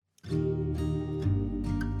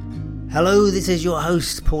Hello, this is your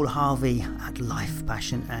host, Paul Harvey at Life,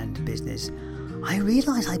 Passion and Business. I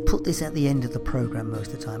realise I put this at the end of the programme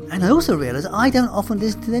most of the time, and I also realise I don't often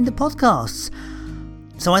listen to the end of podcasts.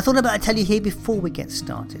 So I thought I'd tell you here before we get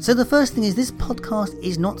started. So the first thing is this podcast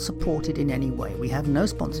is not supported in any way. We have no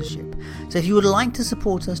sponsorship. So if you would like to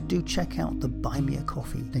support us, do check out the Buy Me a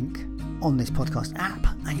Coffee link on this podcast app,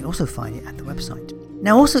 and you'll also find it at the website.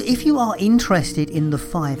 Now also, if you are interested in the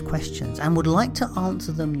 5 questions and would like to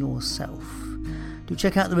answer them yourself, do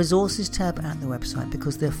check out the resources tab at the website,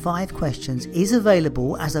 because the 5 questions is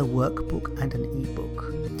available as a workbook and an ebook.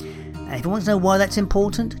 And if you want to know why that's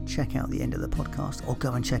important, check out the end of the podcast or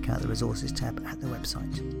go and check out the resources tab at the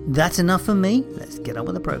website. That's enough for me. Let's get on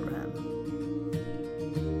with the program.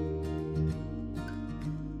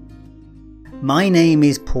 My name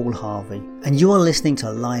is Paul Harvey, and you are listening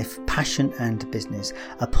to Life, Passion and Business,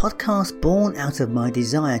 a podcast born out of my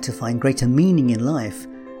desire to find greater meaning in life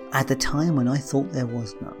at the time when I thought there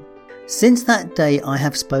was none. Since that day, I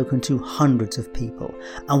have spoken to hundreds of people,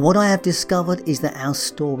 and what I have discovered is that our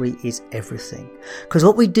story is everything. Because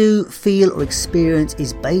what we do, feel or experience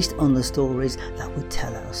is based on the stories that we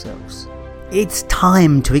tell ourselves. It's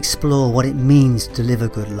time to explore what it means to live a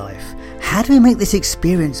good life. How do we make this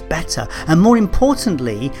experience better? And more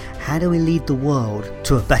importantly, how do we lead the world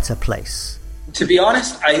to a better place? To be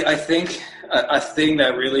honest, I think a thing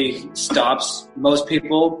that really stops most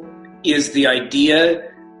people is the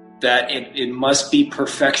idea that it must be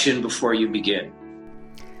perfection before you begin.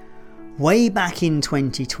 Way back in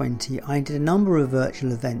 2020, I did a number of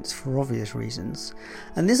virtual events for obvious reasons.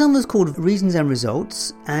 And this one was called Reasons and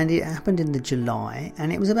Results, and it happened in the July,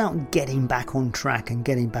 and it was about getting back on track and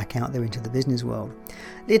getting back out there into the business world.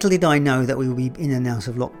 Little did I know that we would be in and out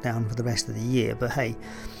of lockdown for the rest of the year, but hey.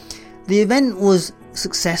 The event was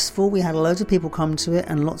successful. We had loads of people come to it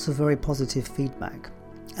and lots of very positive feedback.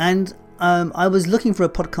 And I was looking for a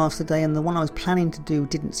podcast today, and the one I was planning to do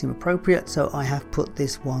didn't seem appropriate, so I have put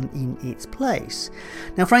this one in its place.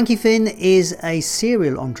 Now, Frankie Fihn is a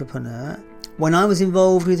serial entrepreneur. When I was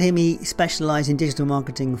involved with him, he specialised in digital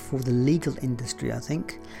marketing for the legal industry, I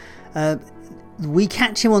think. We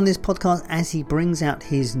catch him on this podcast as he brings out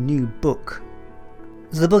his new book.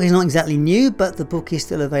 So the book is not exactly new, but the book is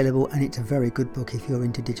still available, and it's a very good book if you're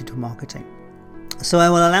into digital marketing. So I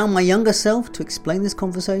will allow my younger self to explain this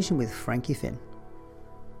conversation with Frankie Fihn.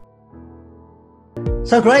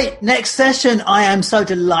 So great. Next session. I am so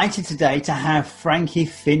delighted today to have Frankie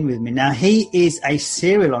Fihn with me. Now, he is a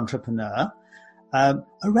serial entrepreneur, a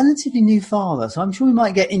relatively new father. So I'm sure we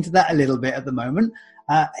might get into that a little bit at the moment.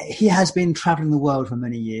 He has been traveling the world for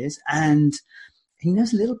many years, and he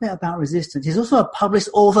knows a little bit about resistance. He's also a published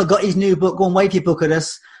author, got his new book. Go and wave your book at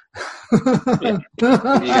us. Yeah.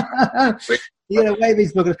 You're going to wave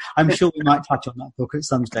his book at us. I'm sure we might touch on that book at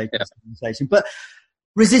some stage in this conversation. But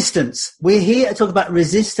resistance. We're here to talk about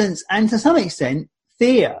resistance and to some extent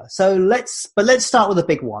fear. So let's start with a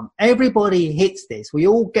big one. Everybody hits this. We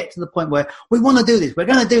all get to the point where we want to do this. We're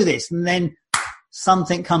going to do this. And then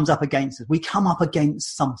something comes up against us. We come up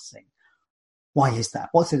against something. Why is that?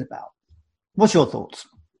 What's it about? What's your thoughts?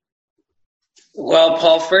 Well,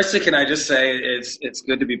 Paul, firstly, can I just say it's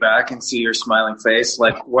good to be back and see your smiling face.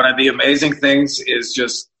 Like, one of the amazing things is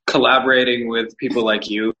just collaborating with people like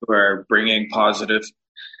you who are bringing positive,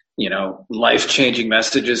 life-changing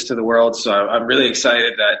messages to the world. So I'm really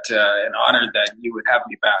excited and honored that you would have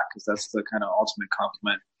me back, because that's the kind of ultimate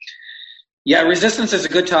compliment. Yeah, resistance is a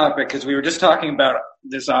good topic, because we were just talking about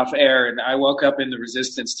this off air, and I woke up in the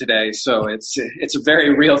resistance today. So it's a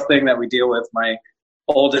very real thing that we deal with. My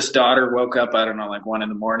oldest daughter woke up, I don't know, like 1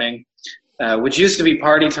 a.m, which used to be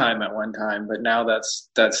party time at one time, but now that's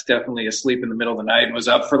definitely asleep in the middle of the night, and was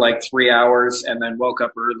up for like 3 hours and then woke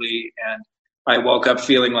up early. And I woke up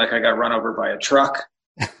feeling like I got run over by a truck,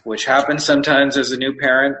 which happens sometimes as a new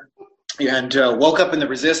parent, and woke up in the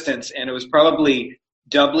resistance. And it was probably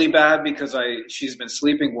doubly bad because she's been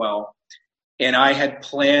sleeping well, and I had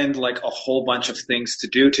planned like a whole bunch of things to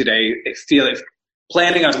do today.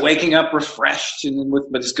 Planning on waking up refreshed and with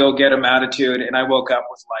this go-get-'em attitude, and I woke up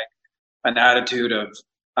with like an attitude of,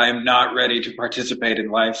 I am not ready to participate in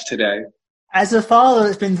life today. As a father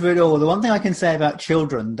that's been through it all, the one thing I can say about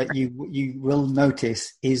children that you will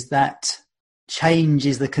notice is that change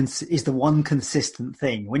is the one consistent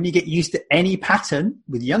thing. When you get used to any pattern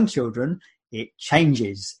with young children, it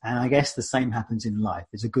changes, and I guess the same happens in life.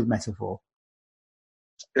 It's a good metaphor.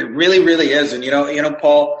 It really, really is. And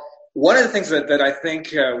Paul, one of the things that I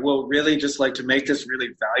think will really just like to make this really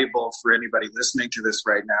valuable for anybody listening to this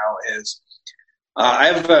right now is I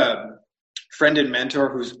have friend and mentor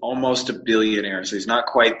who's almost a billionaire. So he's not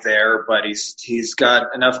quite there, but he's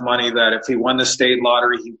got enough money that if he won the state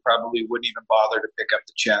lottery, he probably wouldn't even bother to pick up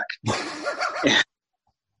the check.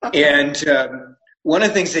 And one of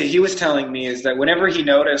the things that he was telling me is that whenever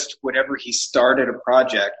he started a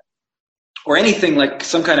project or anything like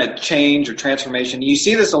some kind of change or transformation, you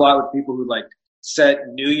see this a lot with people who like set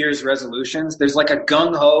New Year's resolutions. There's like a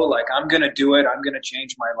gung-ho, like I'm going to do it. I'm going to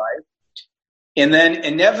change my life. And then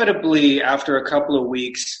inevitably after a couple of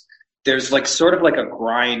weeks, there's like sort of like a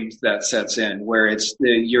grind that sets in where it's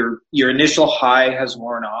your initial high has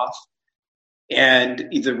worn off and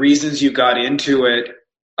the reasons you got into it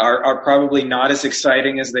are probably not as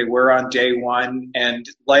exciting as they were on day one, and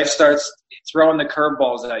life starts throwing the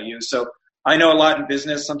curveballs at you. So I know a lot in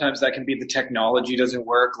business, sometimes that can be the technology doesn't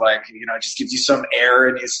work, like, you know, it just gives you some error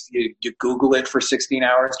and you Google it for 16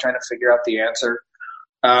 hours trying to figure out the answer.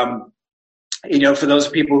 You know, for those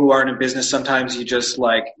people who aren't in business, sometimes you just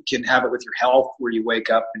like can have it with your health where you wake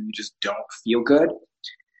up and you just don't feel good.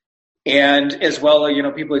 And as well, you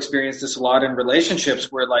know, people experience this a lot in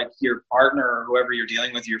relationships where like your partner or whoever you're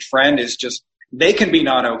dealing with, your friend is just, they can be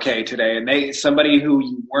not okay today. And somebody who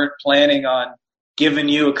you weren't planning on giving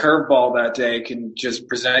you a curveball that day can just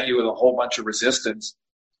present you with a whole bunch of resistance.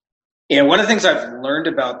 And one of the things I've learned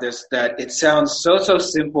about this, that it sounds so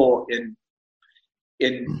simple in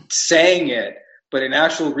saying it, but in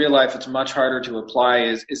actual real life, it's much harder to apply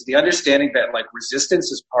is the understanding that like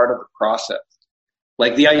resistance is part of the process.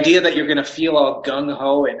 Like the idea that you're going to feel all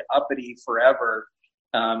gung-ho and uppity forever.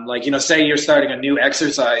 Like, you know, say you're starting a new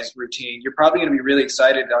exercise routine, you're probably going to be really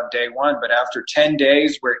excited on day one, but after 10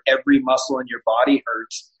 days where every muscle in your body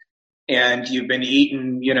hurts and you've been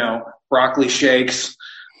eating, you know, broccoli shakes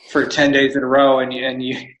for 10 days in a row and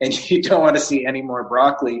you don't want to see any more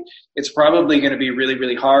broccoli, it's probably going to be really,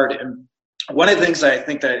 really hard. And one of the things I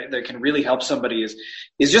think that can really help somebody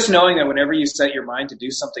is just knowing that whenever you set your mind to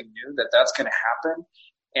do something new, that's going to happen,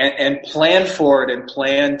 and plan for it and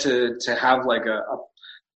plan to have like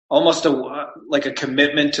almost a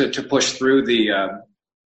commitment to push through the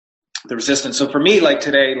resistance. So for me, like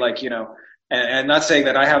today, like, you know, and not saying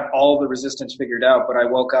that I have all the resistance figured out, but I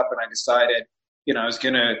woke up and I decided, you know, I was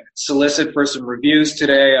going to solicit for some reviews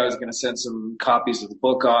today. I was going to send some copies of the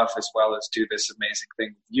book off as well as do this amazing thing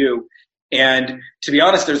with you. And to be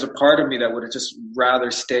honest, there's a part of me that would have just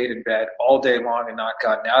rather stayed in bed all day long and not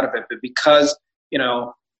gotten out of it. But because, you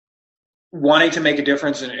know, wanting to make a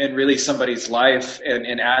difference in really somebody's life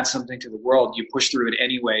and add something to the world, you push through it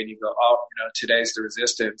anyway and you go, oh, you know, today's the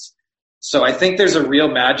resistance. So I think there's a real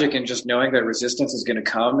magic in just knowing that resistance is going to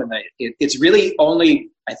come, and that it's really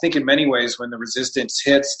only, I think in many ways, when the resistance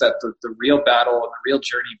hits that the real battle and the real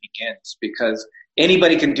journey begins, because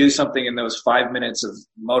anybody can do something in those 5 minutes of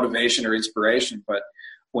motivation or inspiration, but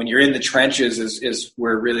when you're in the trenches is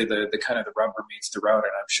where really the kind of the rubber meets the road, and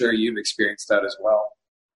I'm sure you've experienced that as well.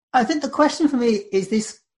 I think the question for me is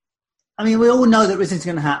this. I mean, we all know that resistance is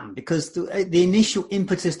going to happen because the initial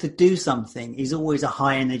impetus to do something is always a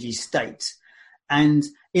high energy state. And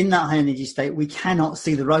in that high energy state, we cannot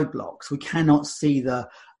see the roadblocks. We cannot see the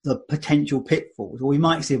potential pitfalls. Or we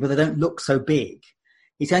might see it, but they don't look so big.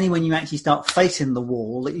 It's only when you actually start facing the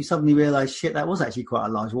wall that you suddenly realize, shit, that was actually quite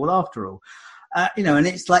a large wall after all. You know, and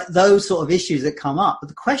it's like those sort of issues that come up. But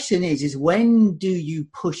the question is when do you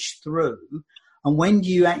push through, and when do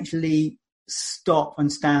you actually stop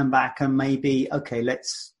and stand back and maybe, okay,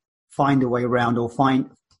 let's find a way around, or find,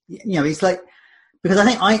 you know, it's like, because I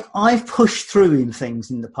think I've pushed through in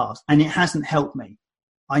things in the past and it hasn't helped me.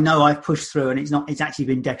 I know I've pushed through and it's actually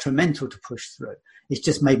been detrimental to push through. It's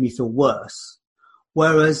just made me feel worse.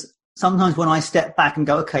 Whereas sometimes when I step back and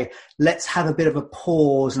go, okay, let's have a bit of a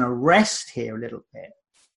pause and a rest here a little bit,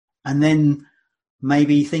 and then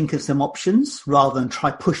maybe think of some options rather than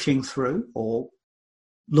try pushing through, or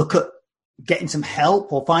look at getting some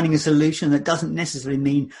help or finding a solution that doesn't necessarily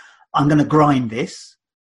mean I'm going to grind this.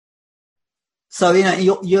 So, you know,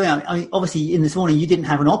 I mean, obviously in this morning, you didn't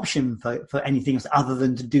have an option for anything else other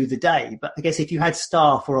than to do the day. But I guess if you had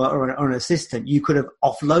staff or an assistant, you could have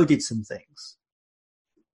offloaded some things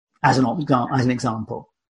as an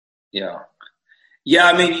example. Yeah. Yeah.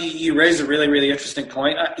 I mean, you raised a really, really interesting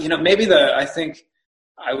point. You know, maybe I think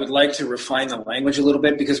I would like to refine the language a little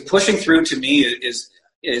bit, because pushing through to me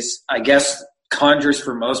is I guess conjures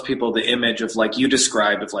for most people the image of, like you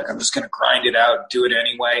described, of like, I'm just going to grind it out, do it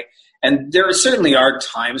anyway. And there certainly are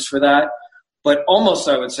times for that, but almost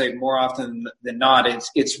I would say more often than not,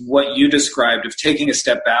 it's what you described of taking a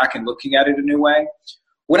step back and looking at it a new way.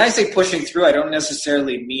 When I say pushing through, I don't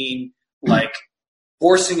necessarily mean like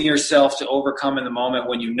forcing yourself to overcome in the moment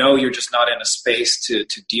when you know you're just not in a space to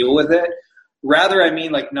deal with it. Rather, I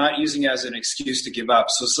mean like not using it as an excuse to give up.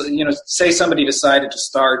 So say somebody decided to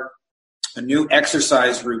start a new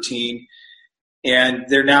exercise routine and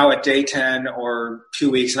they're now at day 10 or 2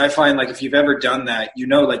 weeks. And I find like if you've ever done that,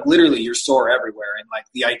 like literally you're sore everywhere. And like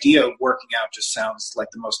the idea of working out just sounds like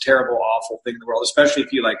the most terrible, awful thing in the world, especially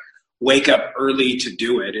if you like wake up early to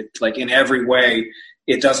do it. It's like in every way,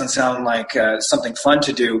 it doesn't sound like something fun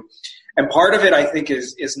to do. And part of it, I think,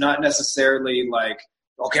 is not necessarily like,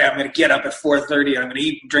 okay, I'm going to get up at 4:30 and I'm going to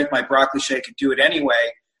eat and drink my broccoli shake and do it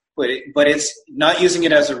anyway. But it's not using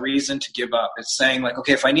it as a reason to give up. It's saying like,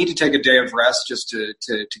 okay, if I need to take a day of rest just to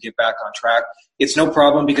get back on track, it's no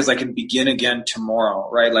problem because I can begin again tomorrow,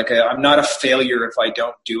 right? Like I'm not a failure if I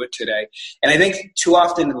don't do it today. And I think too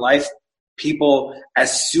often in life, people,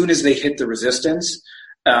 as soon as they hit the resistance,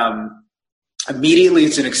 immediately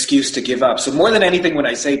it's an excuse to give up. So more than anything, when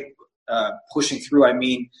I say pushing through, I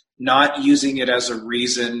mean not using it as a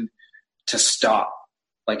reason to stop.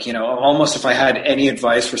 Like, almost if I had any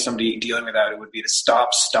advice for somebody dealing with that, it would be to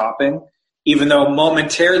stop stopping, even though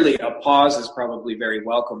momentarily a pause is probably very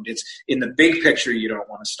welcomed. It's in the big picture, you don't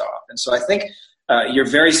want to stop. And so I think you're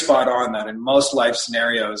very spot on that in most life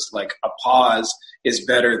scenarios, like a pause is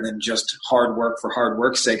better than just hard work for hard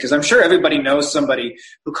work's sake. Because I'm sure everybody knows somebody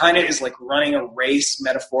who kind of is like running a race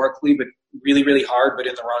metaphorically, but really, really hard, but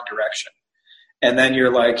in the wrong direction. And then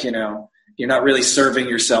you're like, you're not really serving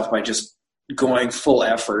yourself by just going full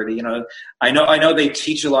effort. I know they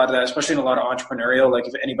teach a lot of that, especially in a lot of entrepreneurial. Like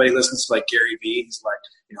if anybody listens to like Gary Vee, he's like,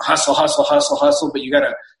 hustle, hustle, hustle, hustle, but you got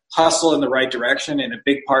to hustle in the right direction. And a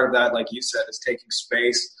big part of that, like you said, is taking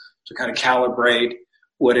space to kind of calibrate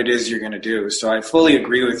what it is you're going to do. So I fully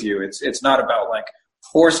agree with you. It's not about like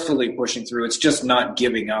forcefully pushing through. It's just not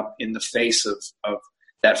giving up in the face of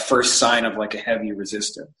that first sign of like a heavy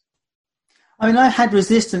resistance. I mean, I had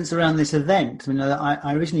resistance around this event.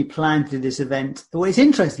 I originally planned to do this event. Well, it's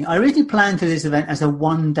interesting. I originally planned to do this event as a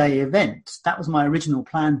one-day event. That was my original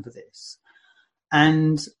plan for this.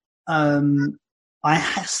 And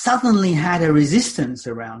I suddenly had a resistance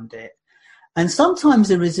around it. And sometimes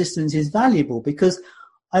the resistance is valuable because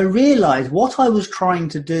I realized what I was trying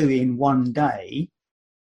to do in one day,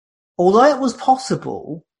 although it was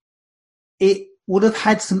possible, it would have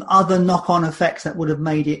had some other knock-on effects that would have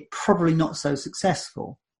made it probably not so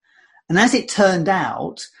successful. And as it turned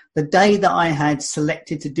out, the day that I had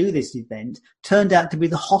selected to do this event turned out to be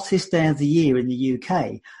the hottest day of the year in the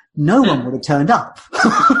UK. No one would have turned up.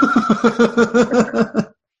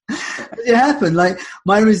 It happened. Like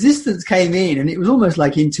my resistance came in and it was almost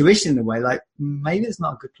like intuition in a way, like maybe it's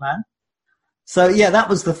not a good plan. So yeah, that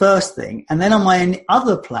was the first thing. And then on my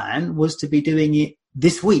other plan was to be doing it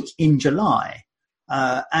this week in July.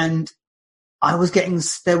 And I was having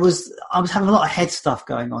a lot of head stuff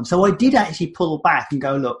going on. So I did actually pull back and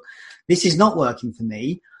go, look, this is not working for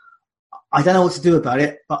me. I don't know what to do about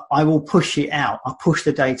it, but I will push it out. I'll push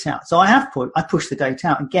the date out. So I pushed the date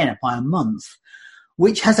out again by a month,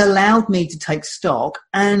 which has allowed me to take stock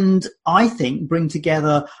and I think bring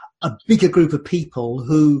together a bigger group of people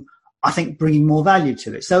who I think bringing more value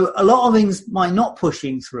to it. So a lot of things by not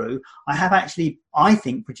pushing through, I have actually, I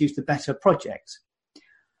think, produced a better project.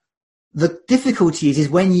 The difficulty is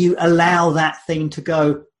when you allow that thing to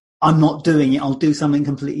go, I'm not doing it, I'll do something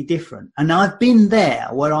completely different. And I've been there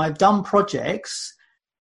where I've done projects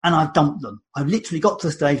and I've dumped them. I've literally got to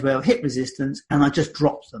the stage where I've hit resistance and I just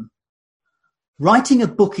dropped them. Writing a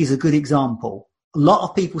book is a good example. A lot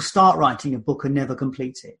of people start writing a book and never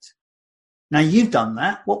complete it. Now you've done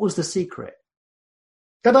that. What was the secret?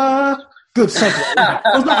 Ta-da! Good segue.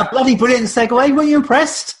 Wasn't that a bloody brilliant segue? Were you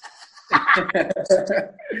impressed?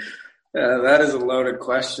 That is a loaded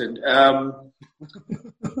question.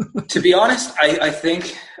 To be honest, I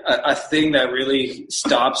think a thing that really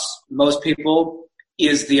stops most people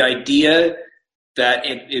is the idea that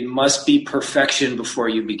it must be perfection before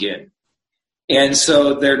you begin. And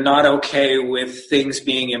so they're not okay with things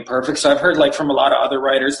being imperfect. So I've heard like from a lot of other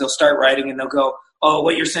writers, they'll start writing and they'll go, oh,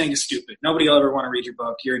 what you're saying is stupid. Nobody will ever want to read your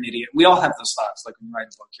book. You're an idiot. We all have those thoughts. Like when you write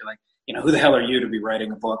a book, you're like, who the hell are you to be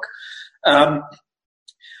writing a book?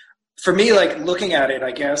 For me, like looking at it,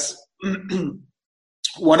 I guess,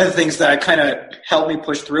 one of the things that kind of helped me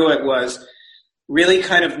push through it was really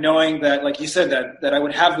kind of knowing that, like you said, that I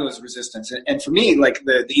would have those resistance. And for me, like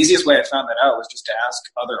the easiest way I found that out was just to ask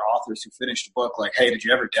other authors who finished a book, like, hey, did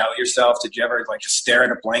you ever doubt yourself? Did you ever like just stare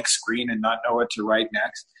at a blank screen and not know what to write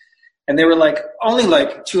next? And they were like, only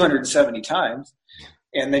like 270 times.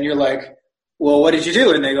 And then you're like, well, what did you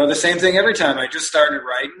do? And they go, the same thing every time. I just started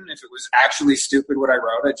writing. If it was actually stupid what I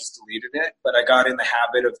wrote, I just deleted it. But I got in the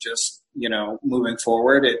habit of just, moving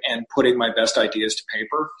forward and putting my best ideas to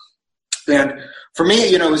paper. And for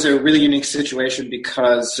me, it was a really unique situation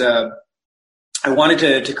because I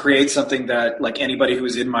wanted to create something that like anybody who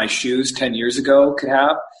was in my shoes 10 years ago could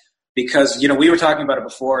have. Because, we were talking about it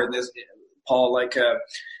before, and this, Paul, like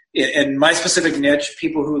in my specific niche,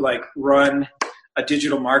 people who like run a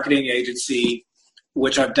digital marketing agency,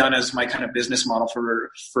 which I've done as my kind of business model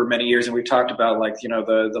for many years. And we've talked about like,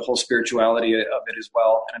 the whole spirituality of it as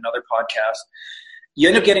well in another podcast. You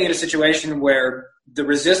end up getting in a situation where the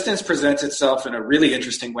resistance presents itself in a really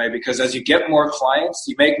interesting way, because as you get more clients,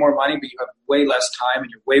 you make more money, but you have way less time and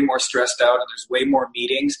you're way more stressed out and there's way more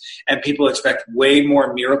meetings and people expect way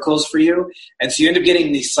more miracles for you. And so you end up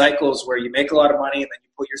getting these cycles where you make a lot of money and then you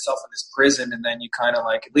put yourself in this prison, and then you kind of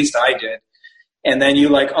like, at least I did. And then you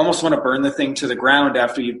like almost want to burn the thing to the ground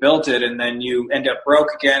after you built it, and then you end up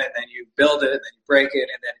broke again, and then you build it and then you break it.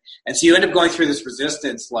 And so you end up going through this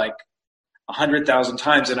resistance like 100,000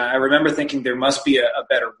 times. And I remember thinking there must be a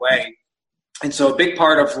better way. And so a big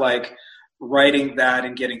part of like writing that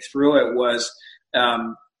and getting through it was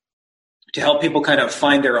to help people kind of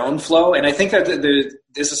find their own flow. And I think that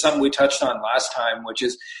this is something we touched on last time, which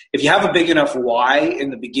is if you have a big enough why in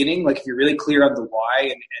the beginning, like if you're really clear on the why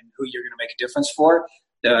and who you're going to make a difference for,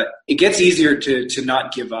 it gets easier to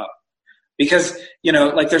not give up. Because,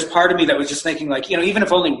 like there's part of me that was just thinking like, even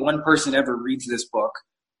if only one person ever reads this book,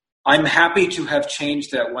 I'm happy to have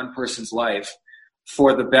changed that one person's life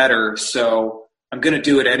for the better. So I'm going to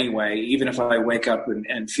do it anyway, even if I wake up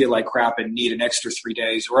and feel like crap and need an extra 3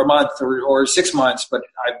 days or a month or 6 months, but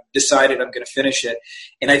I've decided I'm going to finish it.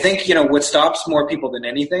 And I think, what stops more people than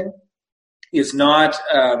anything is not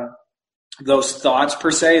those thoughts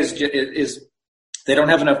per se, is they don't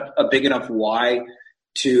have a big enough why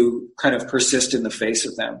to kind of persist in the face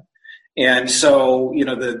of them. And so,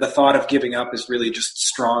 the thought of giving up is really just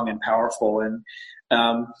strong and powerful. And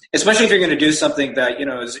especially if you're going to do something that,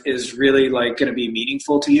 is really like going to be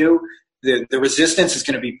meaningful to you, the resistance is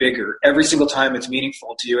going to be bigger every single time it's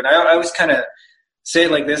meaningful to you. And I always kind of say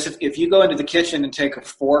it like this. If you go into the kitchen and take a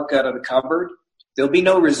fork out of the cupboard, there'll be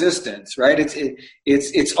no resistance, right?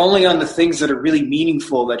 It's only on the things that are really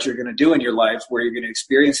meaningful that you're going to do in your life where you're going to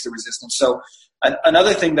experience the resistance. So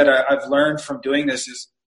another thing that I've learned from doing this is,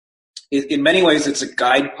 in many ways, it's a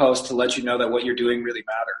guidepost to let you know that what you're doing really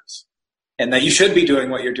matters and that you should be doing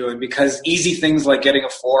what you're doing, because easy things like getting a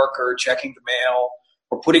fork or checking the mail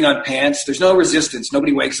or putting on pants, there's no resistance.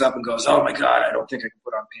 Nobody wakes up and goes, oh my God, I don't think I can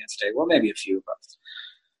put on pants today. Well, maybe a few of us.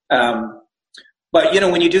 But,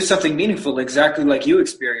 when you do something meaningful, exactly like you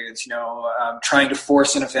experience, trying to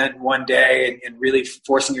force an event one day and really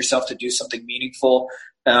forcing yourself to do something meaningful.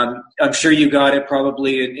 I'm sure you got it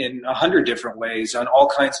probably in 100 different ways on all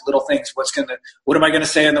kinds of little things. What am I going to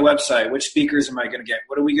say on the website? Which speakers am I going to get?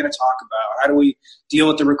 What are we going to talk about? How do we deal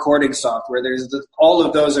with the recording software? All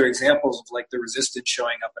of those are examples of like the resistance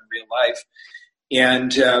showing up in real life.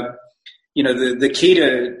 And, the key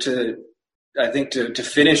to I think to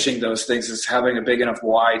finishing those things is having a big enough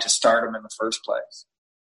why to start them in the first place.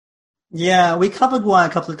 Yeah, we covered why a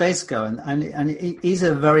couple of days ago, and it is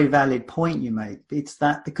a very valid point you make. It's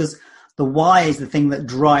that because the why is the thing that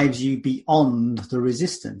drives you beyond the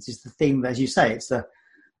resistance. It's the thing that, as you say, it's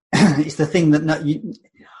the thing that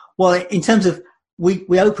well, in terms of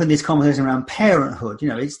we open this conversation around parenthood.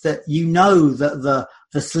 It's that that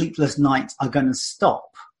the sleepless nights are going to stop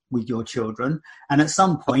with your children, and at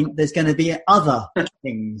some point there's going to be other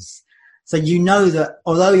things. So that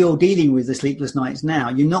although you're dealing with the sleepless nights now,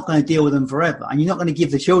 you're not going to deal with them forever, and you're not going to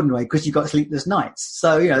give the children away because you've got sleepless nights.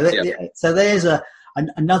 So so there's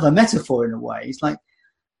another metaphor in a way. It's like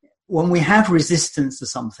when we have resistance to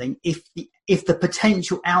something, if the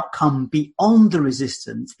potential outcome beyond the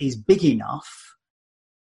resistance is big enough,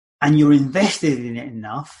 and you're invested in it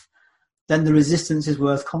enough, then the resistance is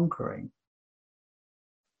worth conquering.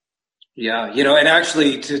 Yeah, and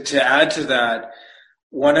actually to add to that,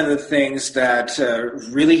 one of the things that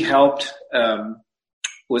really helped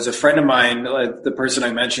was a friend of mine, the person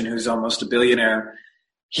I mentioned who's almost a billionaire.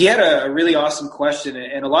 He had a really awesome question.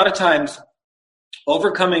 And a lot of times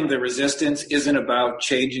overcoming the resistance isn't about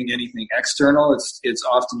changing anything external. It's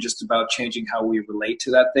often just about changing how we relate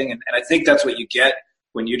to that thing. And I think that's what you get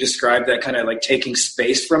when you describe that kind of like taking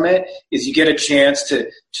space from it, is you get a chance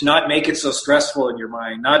to not make it so stressful in your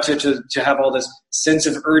mind, not to have all this sense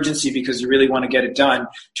of urgency because you really want to get it done,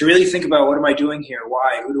 to really think about what am I doing here?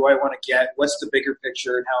 Why? Who do I want to get? What's the bigger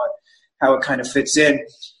picture and how it kind of fits in?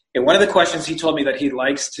 And one of the questions he told me that he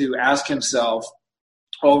likes to ask himself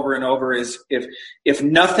over and over is if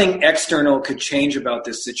nothing external could change about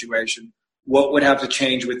this situation, what would have to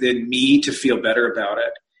change within me to feel better about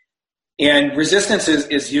it? And resistance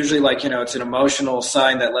is usually like, it's an emotional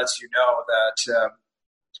sign that lets you know that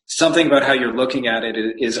something about how you're looking at it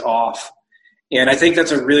is off. And I think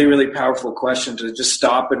that's a really, really powerful question, to just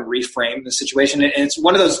stop and reframe the situation. And it's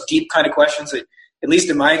one of those deep kind of questions that, at least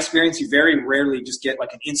in my experience, you very rarely just get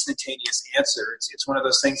like an instantaneous answer. It's one of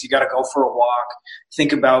those things you got to go for a walk,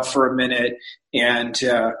 think about for a minute, and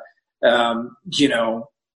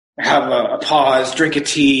have a pause, drink a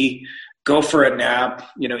tea, go for a nap,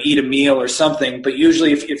 eat a meal or something. But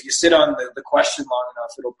usually if you sit on the question long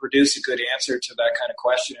enough, it'll produce a good answer to that kind of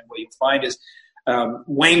question. And what you'll find is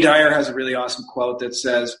Wayne Dyer has a really awesome quote that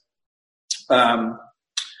says,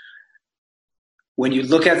 when you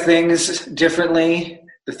look at things differently,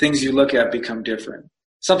 the things you look at become different.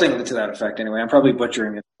 Something to that effect anyway. I'm probably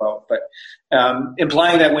butchering it, but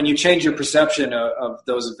implying that when you change your perception of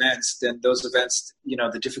those events, then those events,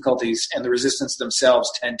 the difficulties and the resistance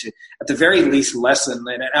themselves tend to, at the very least, lessen.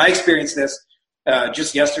 And I experienced this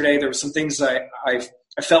just yesterday. There were some things I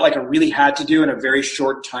felt like I really had to do in a very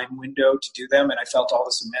short time window to do them, and I felt all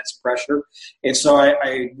this immense pressure. And so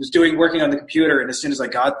I was working on the computer, and as soon as I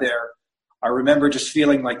got there, I remember just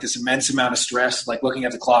feeling like this immense amount of stress, like looking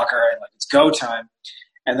at the clock, all right, like it's go time.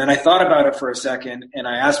 And then I thought about it for a second, and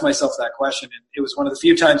I asked myself that question, and it was one of the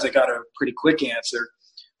few times I got a pretty quick answer,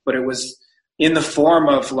 but it was in the form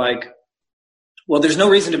of like, well, there's no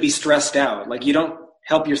reason to be stressed out. Like, you don't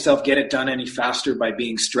help yourself get it done any faster by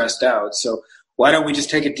being stressed out. So why don't we just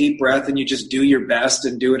take a deep breath and you just do your best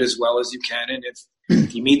and do it as well as you can? And if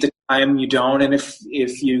you meet the time, you don't. And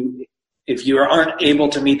if you aren't able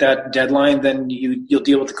to meet that deadline, then you'll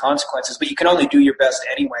deal with the consequences. But you can only do your best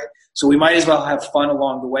anyway. So we might as well have fun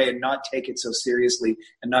along the way and not take it so seriously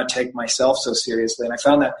and not take myself so seriously. And I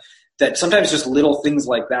found that sometimes just little things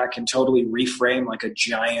like that can totally reframe like a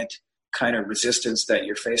giant kind of resistance that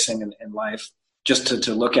you're facing in life, just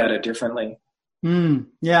to look at it differently.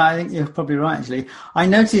 Yeah, I think you're probably right, actually. I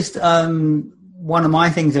noticed one of my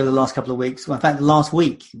things over the last couple of weeks, well, in fact, the last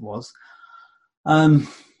week was,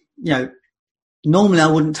 normally I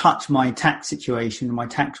wouldn't touch my tax situation, my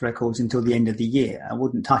tax records until the end of the year. I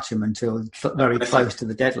wouldn't touch them until very close to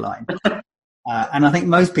the deadline. And I think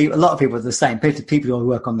a lot of people are the same, people who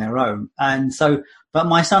work on their own. And so, but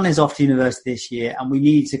my son is off to university this year, and we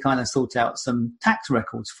need to kind of sort out some tax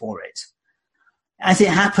records for it. As it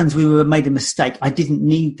happens, we made a mistake. I didn't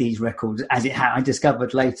need these records I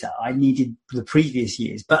discovered later. I needed the previous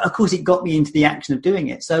years. But of course, it got me into the action of doing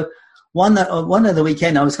it. So one of the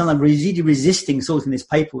weekend, I was kind of really resisting sorting this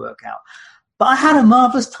paperwork out. But I had a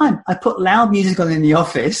marvelous time. I put loud music on in the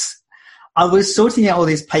office. I was sorting out all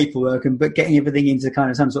this paperwork but getting everything into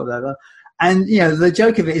kind of some sort of level. And, the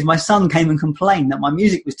joke of it is my son came and complained that my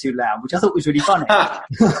music was too loud, which I thought was really funny. But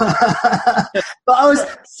I was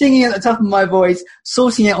singing at the top of my voice,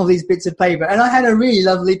 sorting out all these bits of paper, and I had a really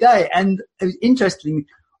lovely day. And it was interesting.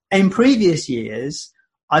 In previous years,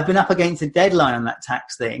 I've been up against a deadline on that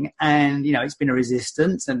tax thing, and, it's been a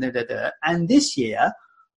resistance, and And this year,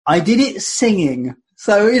 I did it singing.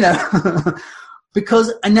 So,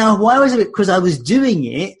 because I was doing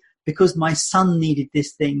it because my son needed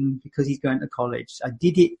this thing because he's going to college. I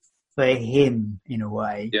did it for him in a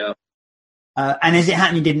way. Yeah. And as it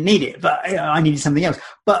happened, he didn't need it, but I needed something else.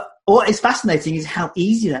 But what is fascinating is how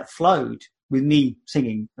easy that flowed with me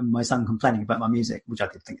singing and my son complaining about my music, which I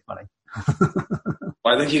did think funny.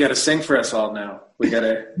 Well, I think you got to sing for us all now. We got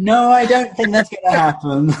to. No, I don't think that's going to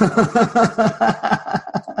happen.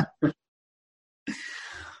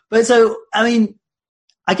 But so, I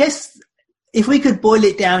guess if we could boil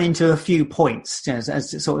it down into a few points,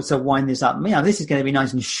 as sort of to wind this up. This is going to be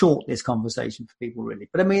nice and short, this conversation for people, really.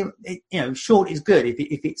 But short is good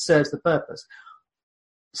if it serves the purpose.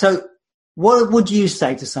 So, what would you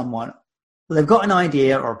say to someone? Well, they've got an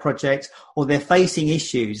idea or a project, or they're facing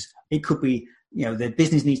issues. It could be, their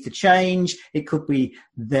business needs to change. It could be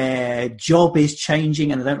their job is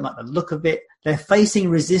changing and they don't like the look of it. They're facing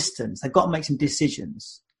resistance. They've got to make some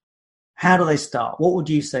decisions. How do they start? What would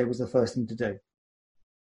you say was the first thing to do?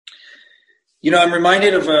 I'm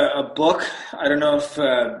reminded of a book. I don't know if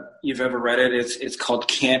you've ever read it. It's called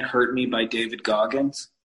Can't Hurt Me by David Goggins.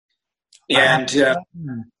 And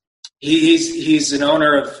he's an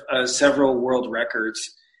owner of several world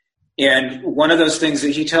records. And one of those things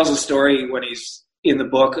that he tells a story when he's in the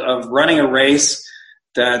book of running a race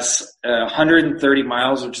that's 130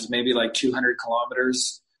 miles, which is maybe like 200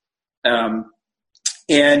 kilometers.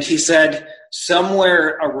 And he said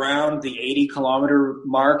somewhere around the 80-kilometer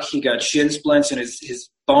mark, he got shin splints and his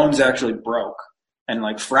bones actually broke and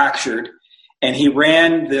like fractured. And he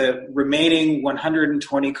ran the remaining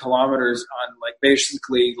 120 kilometers on like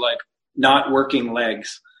basically like not working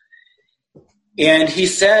legs. And he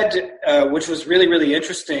said, which was really, really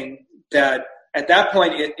interesting, that at that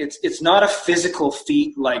point, it's not a physical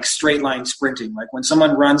feat like straight line sprinting. Like when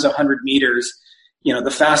someone runs 100 meters,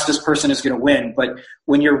 the fastest person is going to win. But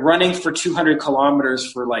when you're running for 200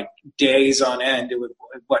 kilometers for like days on end,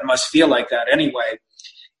 what must feel like that anyway,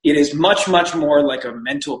 it is much, much more like a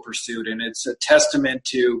mental pursuit. And it's a testament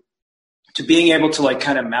to being able to like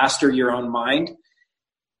kind of master your own mind.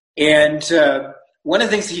 And one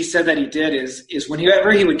of the things he said that he did is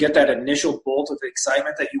whenever he would get that initial bolt of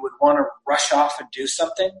excitement that you would want to rush off and do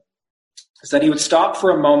something, is that he would stop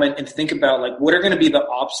for a moment and think about like, what are going to be the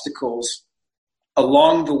obstacles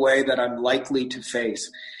along the way that I'm likely to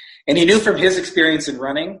face. And he knew from his experience in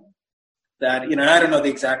running that, I don't know the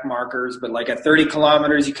exact markers, but like at 30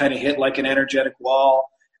 kilometers, you kind of hit like an energetic wall.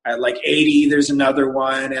 At like 80, there's another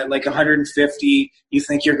one. At like 150, you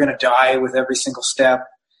think you're going to die with every single step.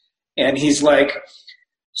 And he's like,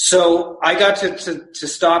 so I got to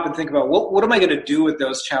stop and think about what am I going to do with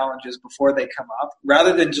those challenges before they come up,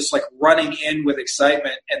 rather than just like running in with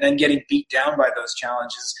excitement and then getting beat down by those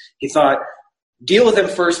challenges. He thought, deal with them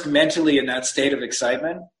first mentally in that state of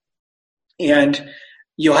excitement, and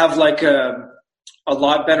you'll have like a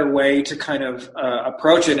lot better way to kind of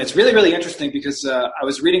approach it. And it's really, really interesting because I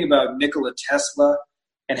was reading about Nikola Tesla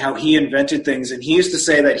and how he invented things. And he used to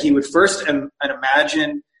say that he would first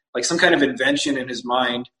imagine like some kind of invention in his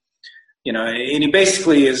mind, and he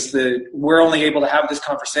basically we're only able to have this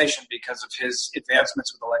conversation because of his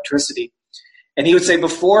advancements with electricity. And he would say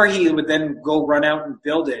before he would then go run out and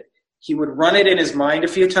build it, he would run it in his mind a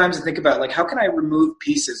few times and think about like, how can I remove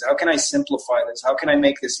pieces? How can I simplify this? How can I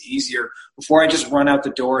make this easier before I just run out the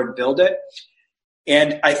door and build it?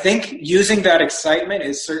 And I think using that excitement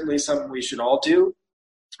is certainly something we should all do.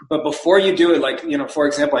 But before you do it, like, for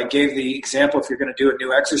example, I gave the example, if you're going to do a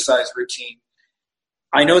new exercise routine,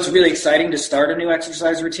 I know it's really exciting to start a new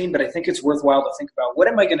exercise routine, but I think it's worthwhile to think about, what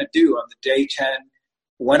am I going to do on the day 10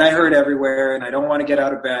 when I hurt everywhere and I don't want to get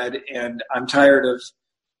out of bed and I'm tired of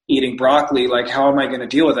eating broccoli? Like, how am I going to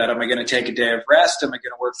deal with that? Am I going to take a day of rest? Am I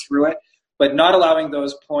going to work through it? But not allowing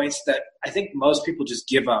those points that I think most people just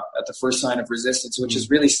give up at the first sign of resistance, which is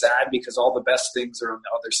really sad because all the best things are on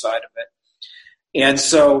the other side of it. And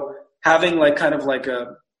so having like kind of like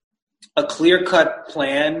a clear-cut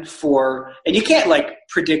plan and you can't like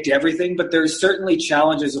predict everything, but there's certainly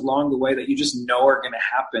challenges along the way that you just know are going to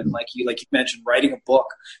happen. Like you mentioned, writing a book,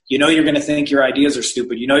 you're going to think your ideas are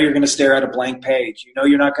stupid. You're going to stare at a blank page.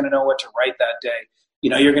 You're not going to know what to write that day.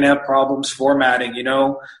 You're going to have problems formatting, you're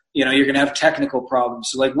going to have technical problems.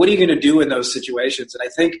 So like, what are you going to do in those situations? And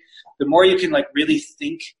I think the more you can like really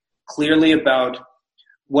think clearly about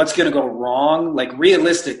what's going to go wrong, like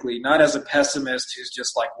realistically, not as a pessimist who's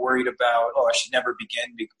just like worried about, I should never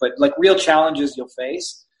begin, but like real challenges you'll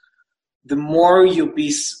face, the more you'll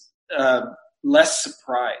be less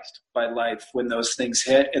surprised by life when those things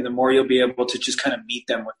hit, and the more you'll be able to just kind of meet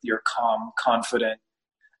them with your calm, confident,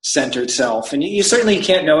 centered self. And you certainly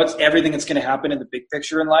can't know everything that's going to happen in the big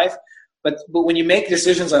picture in life, but when you make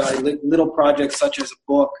decisions on like little projects such as a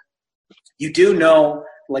book, you do know,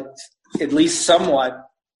 like, at least somewhat,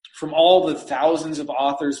 from all the thousands of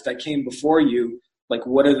authors that came before you, like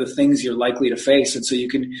what are the things you're likely to face. And so you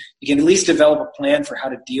can at least develop a plan for how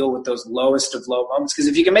to deal with those lowest of low moments. Because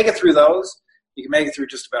if you can make it through those, you can make it through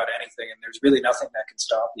just about anything, and there's really nothing that can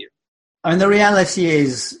stop you. I mean, the reality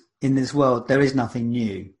is, in this world, there is nothing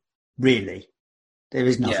new, really. There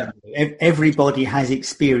is nothing new. Everybody has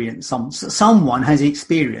experienced, someone has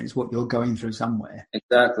experienced what you're going through somewhere.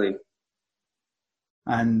 Exactly.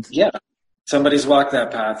 And yeah. Somebody's walked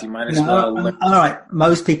that path. You might as well. All right.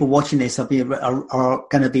 Most people watching this are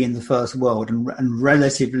going to be in the first world and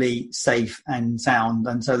relatively safe and sound.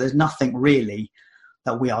 And so there's nothing really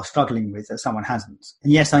that we are struggling with that someone hasn't.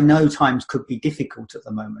 And yes, I know times could be difficult at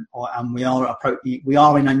the moment, and we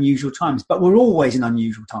are in unusual times, but we're always in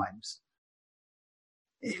unusual times.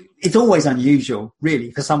 It's always unusual,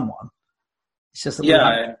 really, for someone. It's just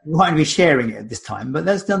that we might be sharing it at this time, but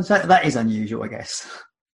that is unusual, I guess.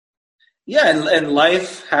 Yeah, and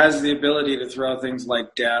life has the ability to throw things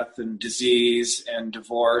like death and disease and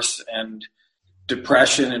divorce and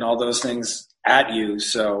depression and all those things at you.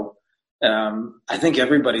 So I think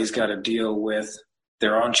everybody's got to deal with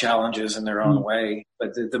their own challenges in their own way.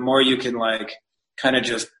 But the more you can like kind of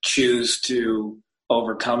just choose to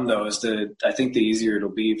overcome those, I think the easier it'll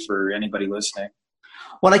be for anybody listening.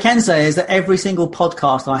 What I can say is that every single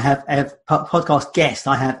podcast podcast guest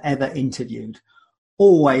I have ever interviewed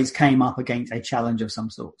always came up against a challenge of some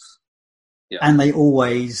sorts. Yeah. And they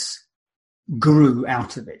always grew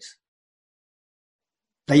out of it.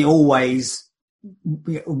 They always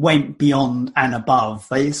went beyond and above.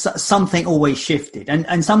 Something always shifted,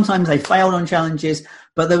 and sometimes they failed on challenges,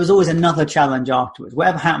 but there was always another challenge afterwards.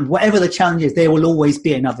 Whatever happened, whatever the challenge is, there will always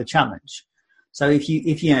be another challenge. So if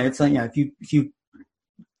you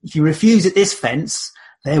refuse at this fence,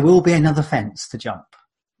 there will be another fence to jump.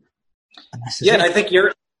 And I think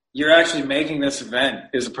you're actually making this event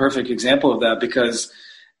is a perfect example of that, because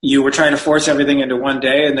you were trying to force everything into one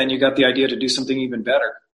day, and then you got the idea to do something even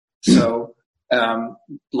better. So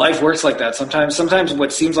life works like that. Sometimes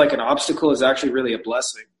what seems like an obstacle is actually really a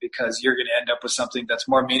blessing, because you're going to end up with something that's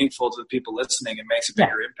more meaningful to the people listening and makes a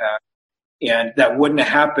bigger impact. And that wouldn't have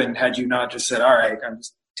happened had you not just said, all right, I'm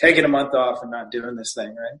just taking a month off and not doing this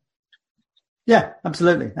thing, right? Yeah,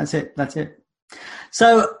 absolutely. That's it.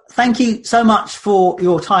 So thank you so much for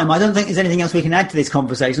your time. I don't think there's anything else we can add to this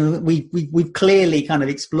conversation. We've clearly kind of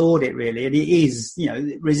explored it, really. And it is,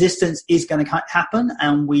 resistance is going to happen,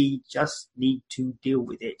 and we just need to deal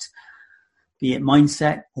with it, be it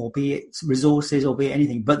mindset or be it resources or be it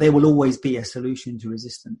anything. But there will always be a solution to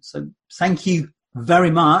resistance. So thank you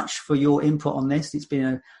very much for your input on this. It's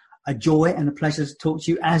been a joy and a pleasure to talk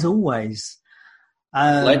to you, as always.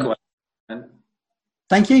 Likewise.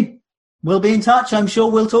 Thank you. We'll be in touch. I'm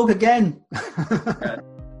sure we'll talk again. I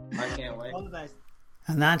can't wait. All the best.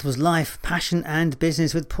 And that was Life, Passion and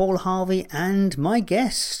Business with Paul Harvey and my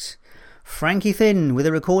guest, Frankie Fihn, with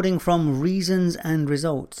a recording from Reasons and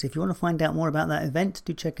Results. If you want to find out more about that event,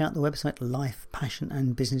 do check out the website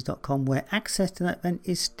lifepassionandbusiness.com, where access to that event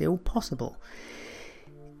is still possible.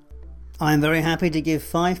 I'm very happy to give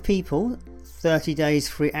 5 people 30 days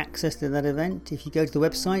free access to that event. If you go to the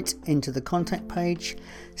website, enter the contact page,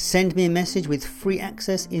 send me a message with free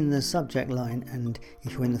access in the subject line, and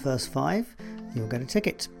if you're in the first 5, you'll get a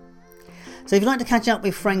ticket. So if you'd like to catch up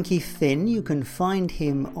with Frankie Fihn, you can find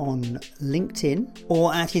him on LinkedIn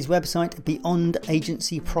or at his website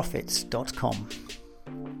beyondagencyprofits.com.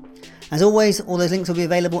 As always, all those links will be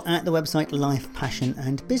available at the website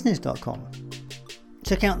lifepassionandbusiness.com.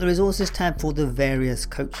 Check out the resources tab for the various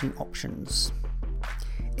coaching options,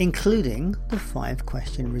 including the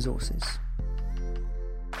 5-question resources.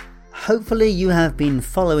 Hopefully you have been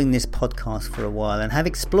following this podcast for a while and have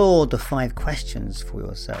explored the 5 questions for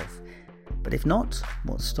yourself. But if not,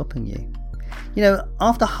 what's stopping you?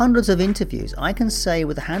 After hundreds of interviews, I can say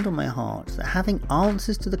with a hand on my heart that having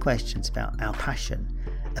answers to the questions about our passion,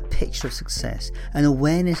 a picture of success, an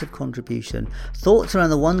awareness of contribution, thoughts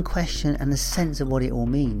around the one question and a sense of what it all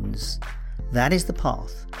means, that is the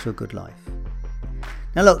path to a good life.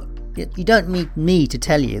 Now look, you don't need me to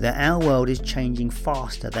tell you that our world is changing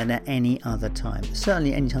faster than at any other time,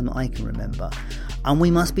 certainly any time that I can remember, and we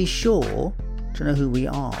must be sure to know who we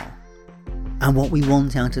are and what we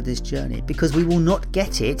want out of this journey, because we will not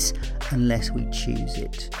get it unless we choose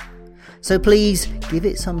it. So please give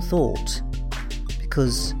it some thought,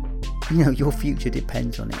 because your future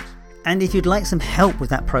depends on it. And if you'd like some help with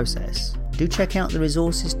that process, do check out the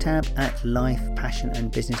resources tab at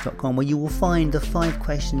lifepassionandbusiness.com, where you will find the 5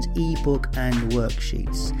 questions ebook and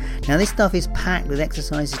worksheets. Now this stuff is packed with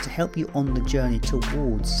exercises to help you on the journey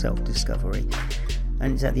towards self-discovery,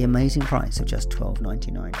 and it's at the amazing price of just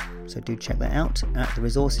 $12.99. So do check that out at the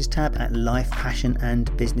resources tab at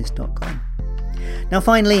lifepassionandbusiness.com. Now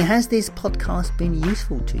finally, has this podcast been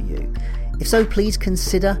useful to you? If so, please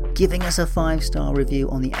consider giving us a 5-star review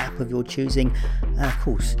on the app of your choosing, and of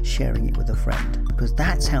course sharing it with a friend, because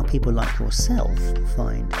that's how people like yourself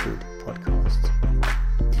find good podcasts.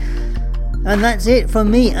 And that's it from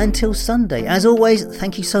me until Sunday. As always,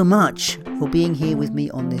 thank you so much for being here with me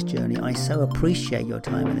on this journey. I so appreciate your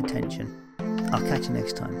time and attention. I'll catch you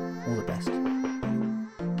next time. All the best.